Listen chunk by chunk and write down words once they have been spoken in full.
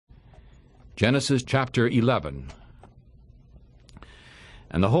Genesis chapter 11.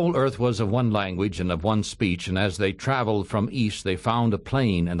 And the whole earth was of one language and of one speech, and as they traveled from east they found a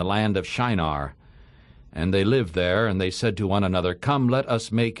plain in the land of Shinar. And they lived there, and they said to one another, Come, let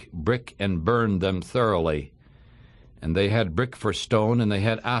us make brick and burn them thoroughly. And they had brick for stone, and they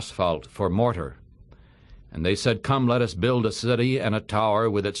had asphalt for mortar. And they said, Come, let us build a city and a tower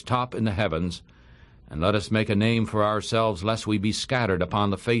with its top in the heavens, and let us make a name for ourselves, lest we be scattered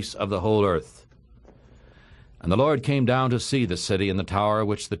upon the face of the whole earth. And the Lord came down to see the city and the tower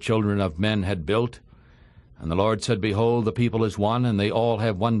which the children of men had built. And the Lord said, Behold, the people is one, and they all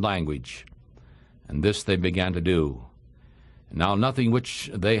have one language. And this they began to do. And now nothing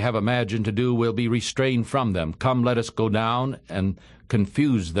which they have imagined to do will be restrained from them. Come, let us go down and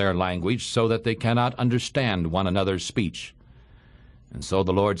confuse their language, so that they cannot understand one another's speech. And so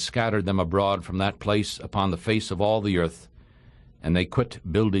the Lord scattered them abroad from that place upon the face of all the earth, and they quit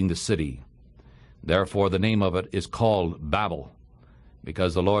building the city. Therefore the name of it is called Babel,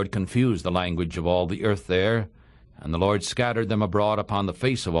 because the Lord confused the language of all the earth there, and the Lord scattered them abroad upon the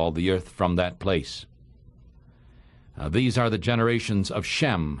face of all the earth from that place. These are the generations of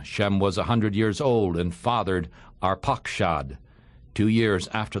Shem. Shem was 100 years old, and fathered Arpachshad 2 years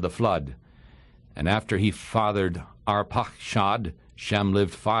after the flood. And after he fathered Arpachshad, Shem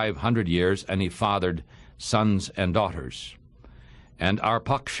lived 500 years, and he fathered sons and daughters. And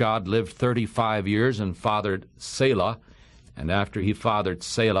Arpachshad lived 35 years and fathered Selah. And after he fathered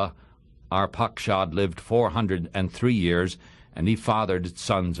Selah, Arpachshad lived 403 years, and he fathered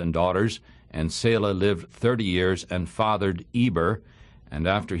sons and daughters. And Selah lived 30 years and fathered Eber. And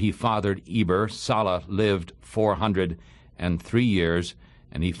after he fathered Eber, Salah lived 403 years,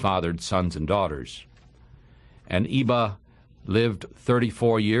 and he fathered sons and daughters. And Eba lived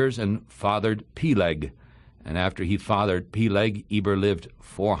 34 years and fathered Peleg. And after he fathered Peleg, Eber lived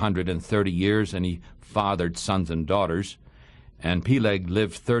 430 years, and he fathered sons and daughters. And Peleg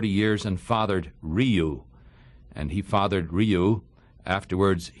lived 30 years and fathered Reu. And he fathered Reu.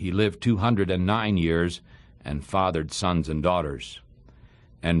 Afterwards he lived 209 years and fathered sons and daughters.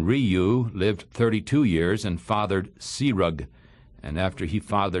 And Reu lived 32 years and fathered Serug. And after he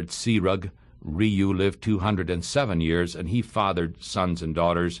fathered Serug, Reu lived 207 years, and he fathered sons and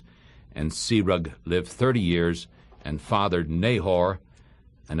daughters. And Serug lived 30 years and fathered Nahor.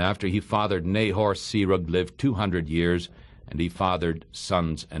 And after he fathered Nahor, Serug lived 200 years, and he fathered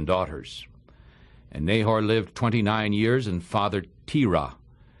sons and daughters. And Nahor lived 29 years and fathered Terah.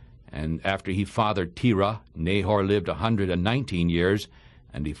 And after he fathered Terah, Nahor lived 119 years,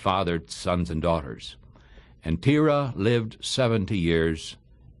 and he fathered sons and daughters. And Terah lived 70 years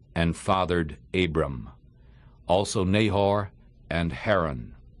and fathered Abram, also Nahor and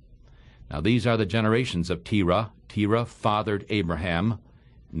Haran. Now these are the generations of Terah. Terah fathered Abraham,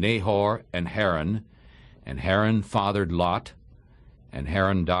 Nahor, and Haran fathered Lot. And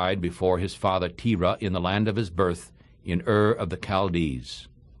Haran died before his father Terah in the land of his birth, in Ur of the Chaldees.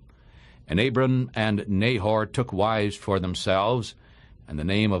 And Abram and Nahor took wives for themselves, and the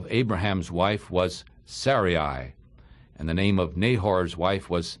name of Abraham's wife was Sarai, and the name of Nahor's wife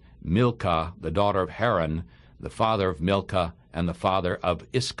was Milcah, the daughter of Haran, the father of Milcah, and the father of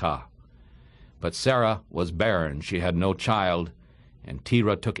Iscah. But Sarah was barren, she had no child. And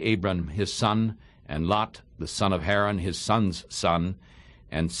Terah took Abram his son, and Lot the son of Haran his son's son,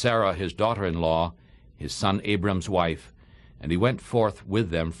 and Sarah his daughter-in-law, his son Abram's wife. And he went forth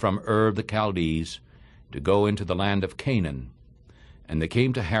with them from Ur of the Chaldees to go into the land of Canaan. And they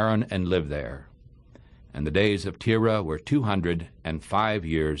came to Haran and lived there. And the days of Terah were 205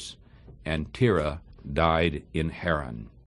 years, and Terah died in Haran.